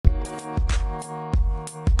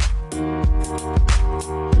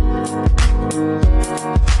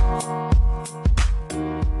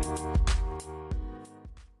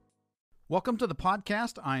Welcome to the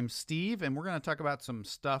podcast. I'm Steve, and we're going to talk about some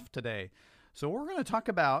stuff today. So what we're going to talk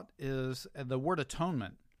about is the word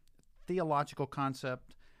atonement, theological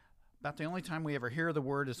concept. About the only time we ever hear the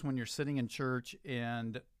word is when you're sitting in church,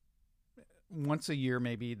 and once a year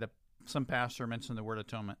maybe some pastor mentioned the word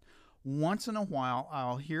atonement. Once in a while,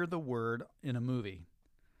 I'll hear the word in a movie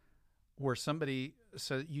where somebody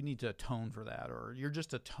says you need to atone for that, or you're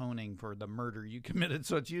just atoning for the murder you committed.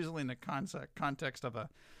 So it's usually in the context of a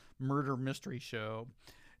murder mystery show,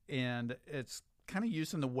 and it's kind of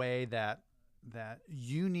used in the way that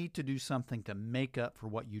you need to do something to make up for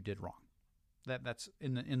what you did wrong. That's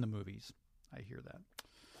in the movies. I hear that.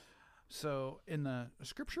 So in the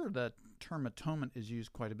scripture, the term atonement is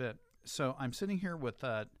used quite a bit. So I'm sitting here with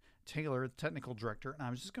Taylor, the technical director, and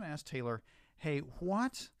I was just going to ask Taylor, hey,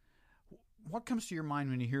 what comes to your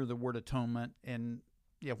mind when you hear the word atonement? And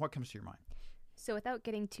yeah, what comes to your mind? So without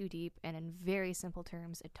getting too deep, and in very simple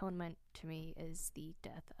terms, atonement to me is the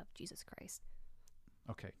death of Jesus Christ.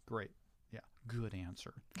 Okay, great. Yeah, good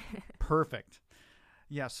answer. Perfect.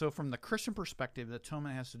 Yeah, so from the Christian perspective, the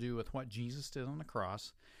atonement has to do with what Jesus did on the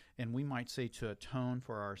cross, and we might say to atone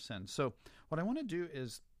for our sins. So what I want to do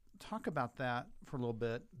is talk about that for a little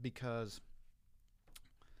bit, because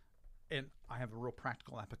and I have a real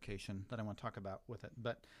practical application that I want to talk about with it.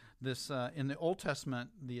 But this in the Old Testament,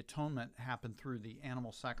 the atonement happened through the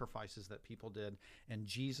animal sacrifices that people did, and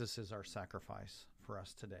Jesus is our sacrifice for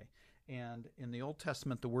us today. And in the Old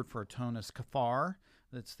Testament, the word for atone is kafar.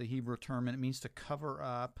 That's the Hebrew term, and it means to cover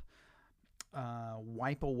up,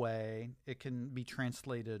 wipe away. It can be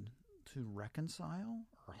translated to reconcile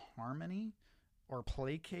or harmony, or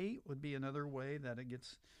placate would be another way that it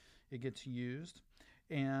gets used.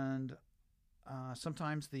 And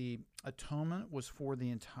sometimes the atonement was for the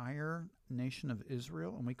entire nation of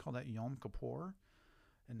Israel, and we call that Yom Kippur.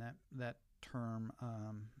 And that term,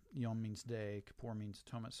 Yom means day, Kippur means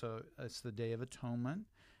atonement. So it's the Day of Atonement,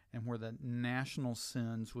 and where the national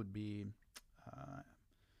sins would be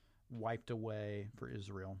wiped away for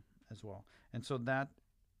Israel as well. And so that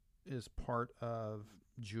is part of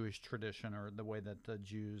Jewish tradition, or the way that the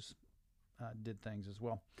Jews did things as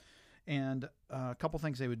well. And a couple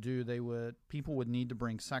things they would do, people would need to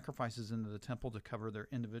bring sacrifices into the temple to cover their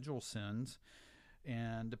individual sins.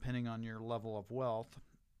 And depending on your level of wealth,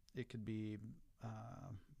 it could be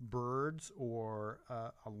birds or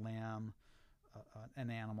a lamb, an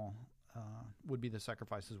animal would be the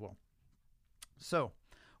sacrifice as well. So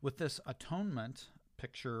with this atonement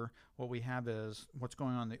picture, what we have is what's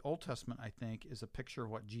going on in the Old Testament, I think, is a picture of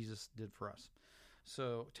what Jesus did for us.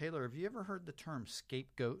 So Taylor, have you ever heard the term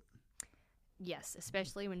scapegoat? Yes,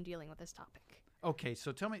 especially when dealing with this topic. Okay,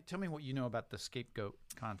 so tell me what you know about the scapegoat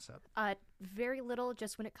concept. Very little,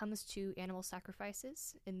 just when it comes to animal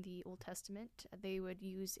sacrifices in the Old Testament. They would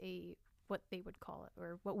use what we would call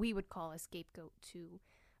a scapegoat to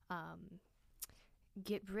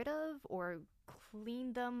get rid of or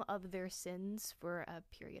clean them of their sins for a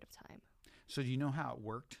period of time. So do you know how it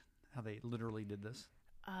worked? How they literally did this?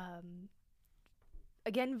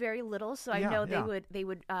 Again, very little. So I know they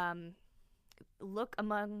would look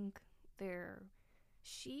among their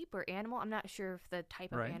sheep or animal. I'm not sure if the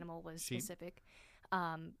type of animal was specific.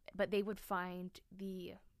 But they would find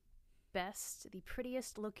the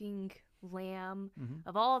prettiest looking lamb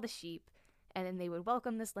of all the sheep, and then they would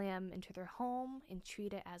welcome this lamb into their home and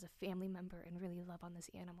treat it as a family member and really love on this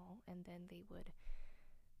animal, and then they would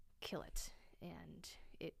kill it. And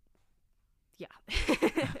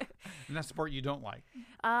And that's the part you don't like.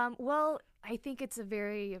 Well, I think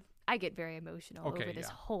I get very emotional over this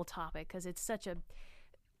whole topic, because it's such it's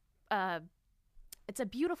a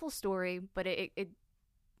beautiful story, but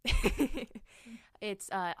it's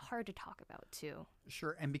hard to talk about too.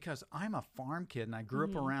 Sure, and because I'm a farm kid and I grew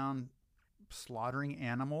up around slaughtering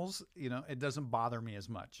animals, it doesn't bother me as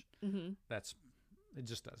much. It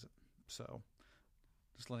just doesn't. So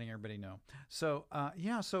just letting everybody know. So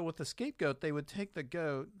so with the scapegoat, they would take the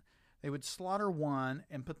goat, they would slaughter one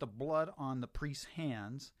and put the blood on the priest's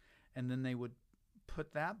hands, and then they would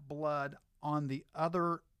put that blood on the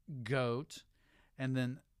other goat and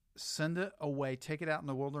then send it away, take it out in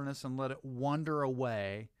the wilderness and let it wander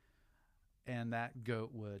away, and that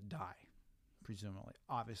goat would die, presumably,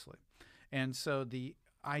 obviously. And so the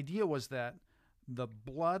idea was that the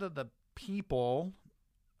blood of the people,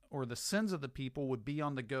 or the sins of the people, would be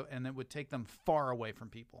on the goat, and it would take them far away from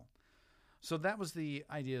people. So that was the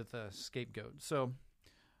idea of the scapegoat. So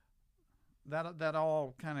that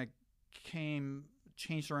all kind of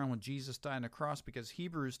changed around when Jesus died on the cross, because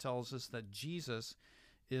Hebrews tells us that Jesus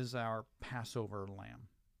is our Passover lamb.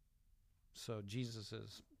 So Jesus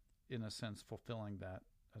is, in a sense, fulfilling that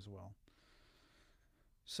as well.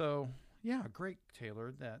 So, yeah, great,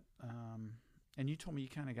 Taylor. That and you told me you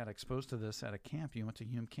kind of got exposed to this at a camp. You went to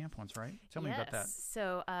Hume Camp once, right? Tell me about that.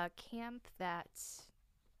 So, camp that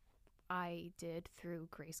I did through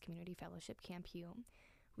Grace Community Fellowship, Camp Hume.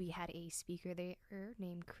 We had a speaker there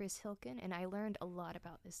named Chris Hilkin, and I learned a lot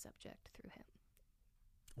about this subject through him.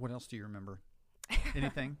 What else do you remember?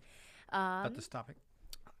 Anything about this topic?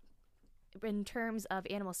 In terms of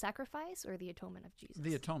animal sacrifice or the atonement of Jesus?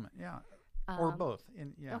 The atonement, yeah. Or both.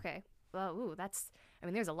 Okay. Well,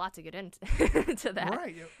 there's a lot to get into to that.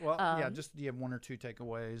 Right. Well, just do you have one or two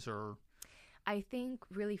takeaways? Or I think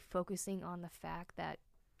really focusing on the fact that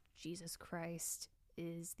Jesus Christ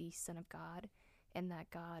is the Son of God, and that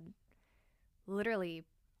God literally,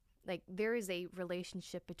 there is a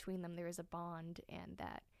relationship between them. There is a bond, and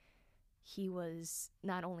that he was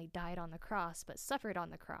not only died on the cross, but suffered on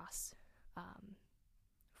the cross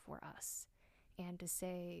for us. And to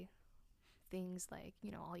say things like,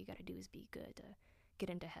 all you got to do is be good to get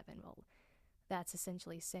into heaven. Well, that's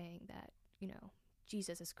essentially saying that,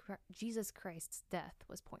 Jesus Christ's death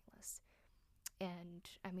was pointless. And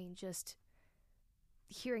just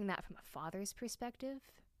hearing that from a father's perspective,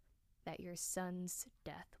 that your son's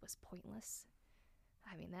death was pointless,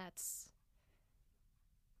 that's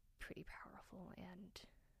pretty powerful and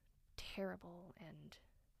terrible and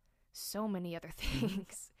so many other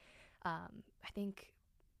things. I think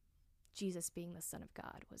Jesus being the Son of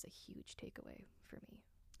God was a huge takeaway for me.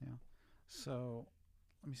 Yeah. So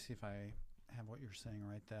let me see if I have what you're saying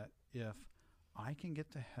right, that if I can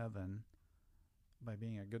get to heaven by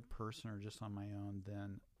being a good person or just on my own,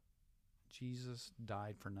 then Jesus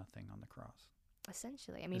died for nothing on the cross.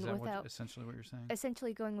 Essentially. Is that essentially what you're saying?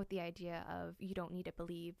 Essentially going with the idea of you don't need to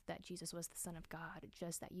believe that Jesus was the Son of God,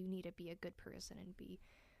 just that you need to be a good person and be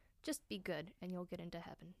good, and you'll get into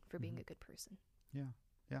heaven for being a good person. Yeah,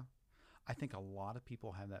 yeah. I think a lot of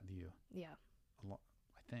people have that view. Yeah.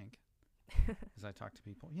 I think, as I talk to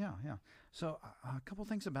people. Yeah, yeah. So a couple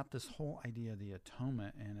things about this whole idea of the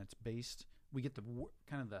atonement, and it's based, we get the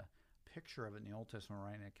kind of the picture of it in the Old Testament,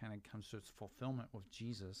 right? And it kind of comes to its fulfillment with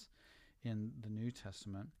Jesus in the New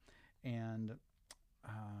Testament. And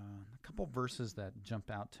a couple verses that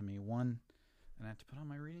jump out to me. One, and I have to put on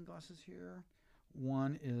my reading glasses here.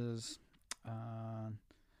 One is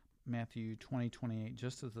Matthew 20:28.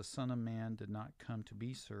 Just as the Son of Man did not come to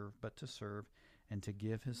be served, but to serve, and to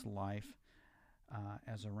give his life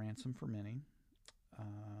as a ransom for many.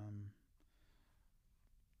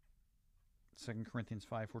 2 Corinthians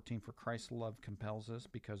 5:14, for Christ's love compels us,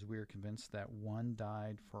 because we are convinced that one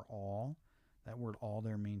died for all. That word all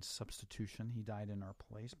there means substitution. He died in our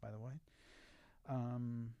place, by the way.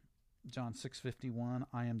 John 6:51,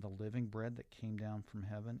 I am the living bread that came down from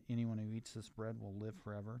heaven. Anyone who eats this bread will live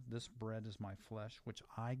forever. This bread is my flesh, which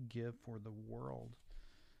I give for the world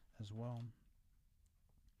as well.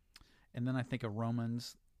 And then I think of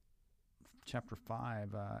Romans chapter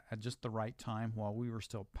 5, at just the right time, while we were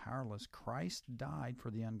still powerless, Christ died for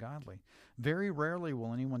the ungodly. Very rarely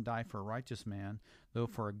will anyone die for a righteous man, though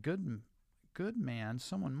for a good man,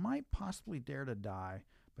 someone might possibly dare to die.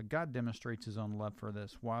 But God demonstrates his own love for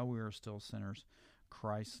this. While we were still sinners,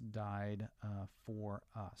 Christ died for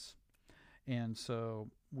us. And so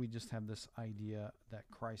we just have this idea that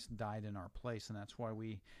Christ died in our place, and that's why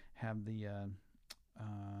we have the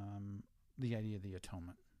idea of the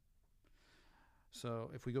atonement. So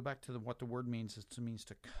if we go back to what the word means, it means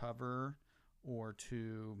to cover or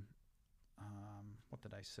to,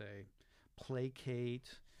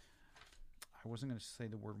 placate. I wasn't going to say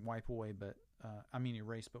the word wipe away, but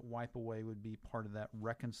erase, but wipe away would be part of that,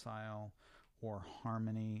 reconcile or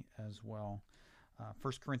harmony as well.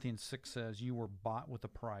 1 Corinthians 6 says, you were bought with a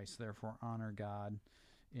price, therefore honor God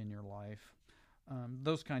in your life.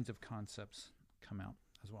 Those kinds of concepts come out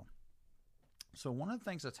as well. So one of the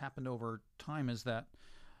things that's happened over time is that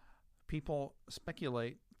people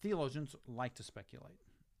speculate, theologians like to speculate,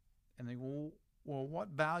 and they go, well, what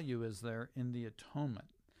value is there in the atonement?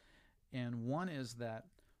 And one is that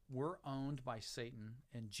we're owned by Satan,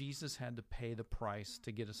 and Jesus had to pay the price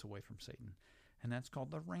to get us away from Satan. And that's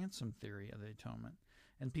called the ransom theory of the atonement.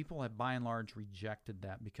 And people have, by and large, rejected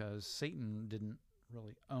that because Satan didn't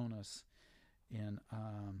really own us in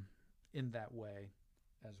that way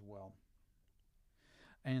as well.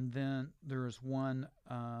 And then there is one,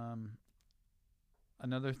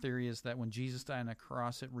 another theory is that when Jesus died on the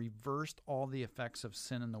cross, it reversed all the effects of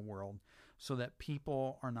sin in the world so that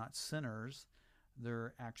people are not sinners.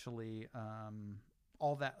 They're actually,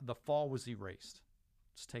 the fall was erased.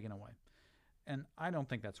 It's taken away. And I don't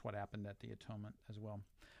think that's what happened at the atonement as well.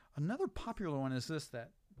 Another popular one is this,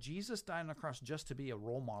 that Jesus died on the cross just to be a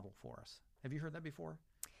role model for us. Have you heard that before?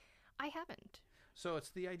 I haven't. So it's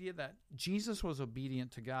the idea that Jesus was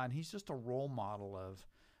obedient to God. He's just a role model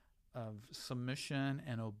of submission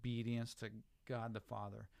and obedience to God the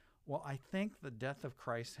Father. Well, I think the death of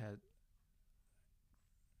Christ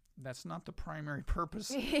that's not the primary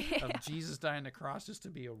purpose of Jesus dying on the cross, is to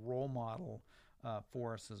be a role model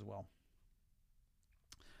for us as well.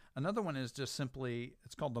 Another one is just simply,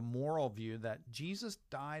 it's called the moral view, that Jesus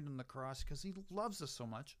died on the cross because he loves us so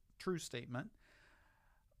much. True statement.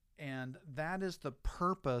 And that is the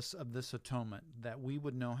purpose of this atonement, that we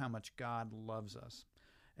would know how much God loves us.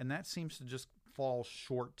 And that seems to just fall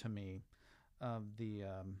short to me of the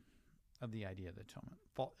idea of the atonement.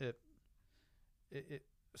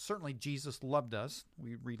 Certainly Jesus loved us.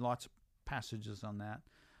 We read lots of passages on that.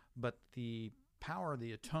 But the power of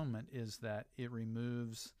the atonement is that it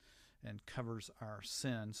removes and covers our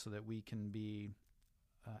sin so that we can be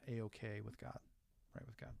A-okay with God, right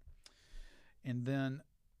with God. And then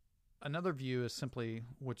another view is simply,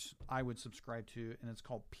 which I would subscribe to, and it's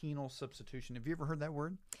called penal substitution. Have you ever heard that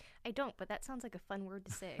word? I don't, but that sounds like a fun word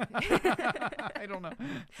to say. I don't know.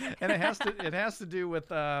 And it has to do with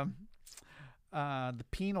the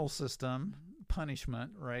penal system,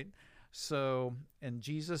 punishment, right? So, and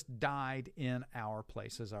Jesus died in our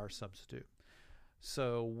place as our substitute.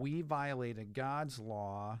 So we violated God's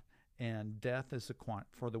law, and death is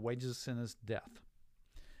for the wages of sin is death.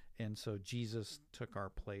 And so Jesus took our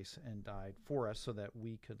place and died for us so that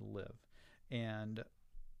we could live. And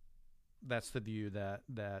that's the view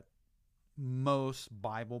that most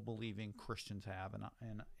Bible-believing Christians have,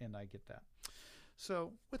 and I get that.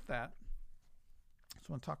 So with that, I just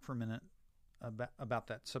want to talk for a minute about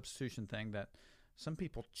that substitution thing, that some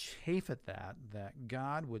people chafe at that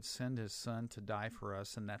God would send his son to die for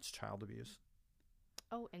us, and that's child abuse.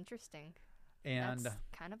 Oh, interesting. And that's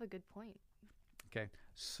kind of a good point. Okay,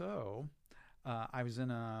 so I was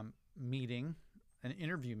in a meeting, an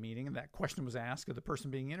interview meeting, and that question was asked of the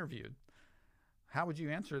person being interviewed. How would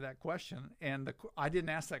you answer that question? And I didn't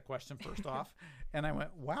ask that question first off, and I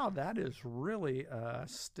went, wow, that is really a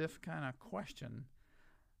stiff kind of question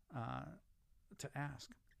to ask.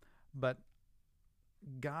 But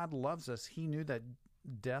God loves us. He knew that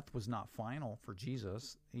death was not final for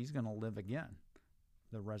Jesus. He's going to live again,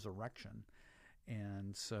 the resurrection.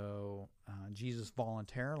 And so Jesus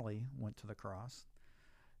voluntarily went to the cross.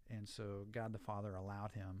 And so God the Father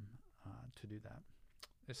allowed him to do that.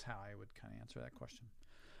 Is how I would kind of answer that question.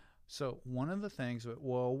 So one of the things,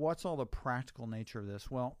 well, what's all the practical nature of this?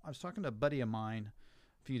 Well, I was talking to a buddy of mine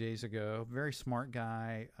a few days ago, very smart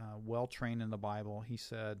guy, well-trained in the Bible. He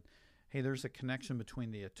said, hey, there's a connection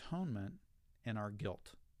between the atonement and our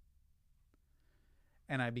guilt.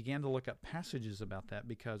 And I began to look up passages about that,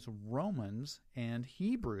 because Romans and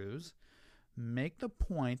Hebrews make the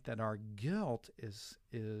point that our guilt is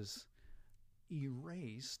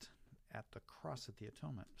erased at the cross at the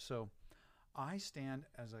atonement. So I stand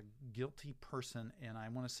as a guilty person, and I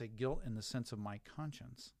want to say guilt in the sense of my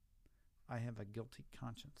conscience. I have a guilty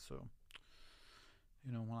conscience. So,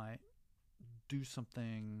 when I do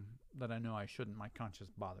something that I know I shouldn't, my conscience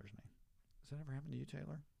bothers me. Does that ever happen to you,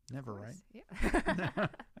 Taylor? Never, right? Yeah.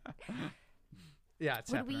 Yeah,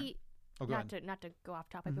 it's happening. Not to go off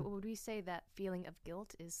topic, but would we say that feeling of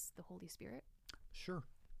guilt is the Holy Spirit? Sure.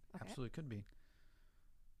 Okay. Absolutely could be.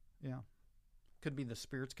 Yeah. Could be the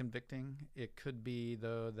Spirit's convicting. It could be,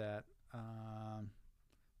 though, that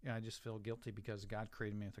I just feel guilty because God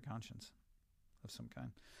created me with a conscience of some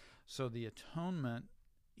kind. So the atonement,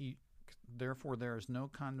 therefore there is no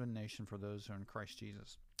condemnation for those who are in Christ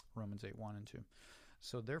Jesus, Romans 8:1 and 2.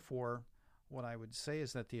 So therefore, what I would say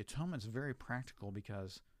is that the atonement is very practical,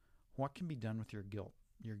 because what can be done with your guilt,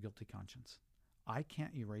 your guilty conscience? I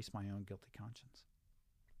can't erase my own guilty conscience.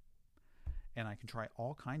 And I can try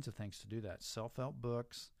all kinds of things to do that. Self-help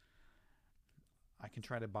books. I can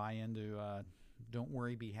try to buy into don't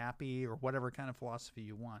worry, be happy, or whatever kind of philosophy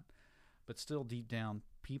you want. But still, deep down,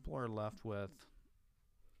 people are left with,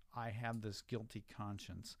 I have this guilty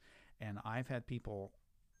conscience. And I've had people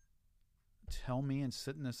tell me and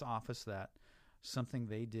sit in this office that something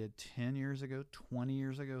they did 10 years ago, 20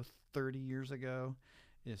 years ago, 30 years ago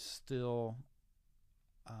is still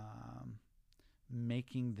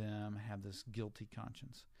making them have this guilty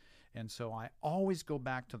conscience. And so I always go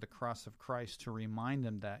back to the cross of Christ to remind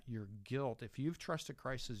them that your guilt, if you've trusted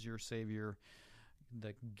Christ as your Savior,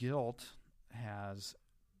 the guilt has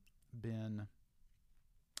been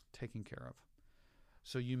taken care of.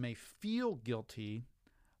 So you may feel guilty,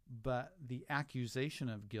 but the accusation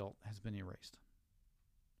of guilt has been erased.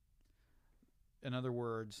 In other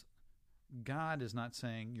words, God is not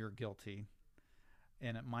saying you're guilty,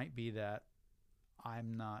 and it might be that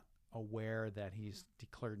I'm not aware that he's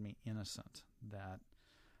declared me innocent, that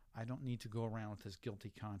I don't need to go around with this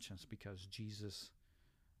guilty conscience because Jesus'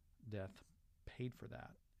 death paid for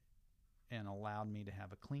that and allowed me to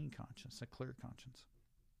have a clean conscience, a clear conscience.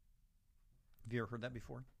 Have you ever heard that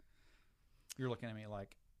before? You're looking at me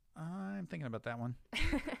like, I'm thinking about that one.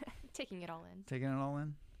 Taking it all in. Taking it all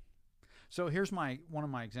in. So here's one of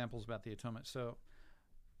my examples about the atonement. So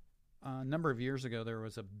a number of years ago, there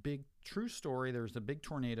was a big, true story. There was a big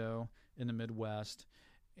tornado in the Midwest,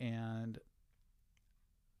 and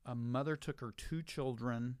a mother took her 2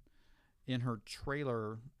 children in her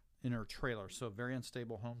trailer. So very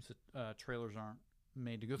unstable homes. Trailers aren't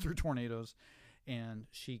made to go through tornadoes. And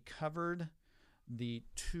she covered the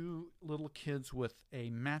 2 little kids with a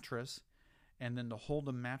mattress, and then to hold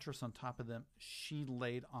the mattress on top of them, she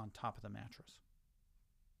laid on top of the mattress.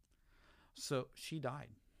 So she died,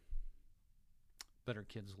 but her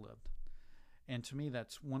kids lived. And to me,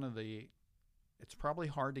 that's it's probably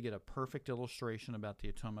hard to get a perfect illustration about the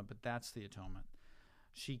atonement, but that's the atonement.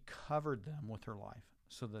 She covered them with her life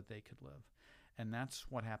so that they could live. And that's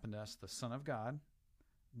what happened to us. The Son of God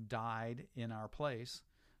died in our place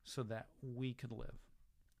so that we could live,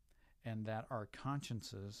 and that our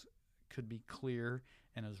consciences could be clear.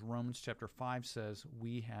 And as Romans chapter 5 says,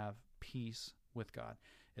 we have peace with God.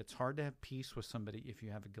 It's hard to have peace with somebody if you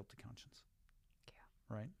have a guilty conscience.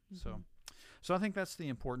 Yeah. Right? Mm-hmm. So I think that's the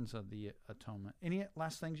importance of the atonement. Any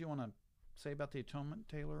last things you want to say about the atonement,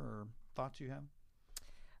 Taylor, or thoughts you have?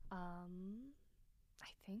 I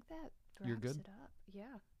think that You're wraps good? it up.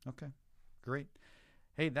 Yeah. Okay, great.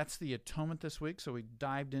 Hey, that's the atonement this week. So we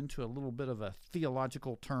dived into a little bit of a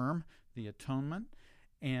theological term, the atonement.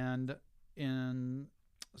 And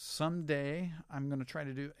someday I'm going to try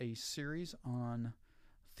to do a series on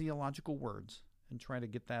theological words and try to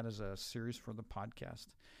get that as a series for the podcast.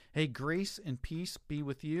 Hey, grace and peace be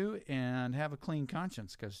with you, and have a clean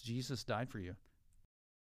conscience because Jesus died for you.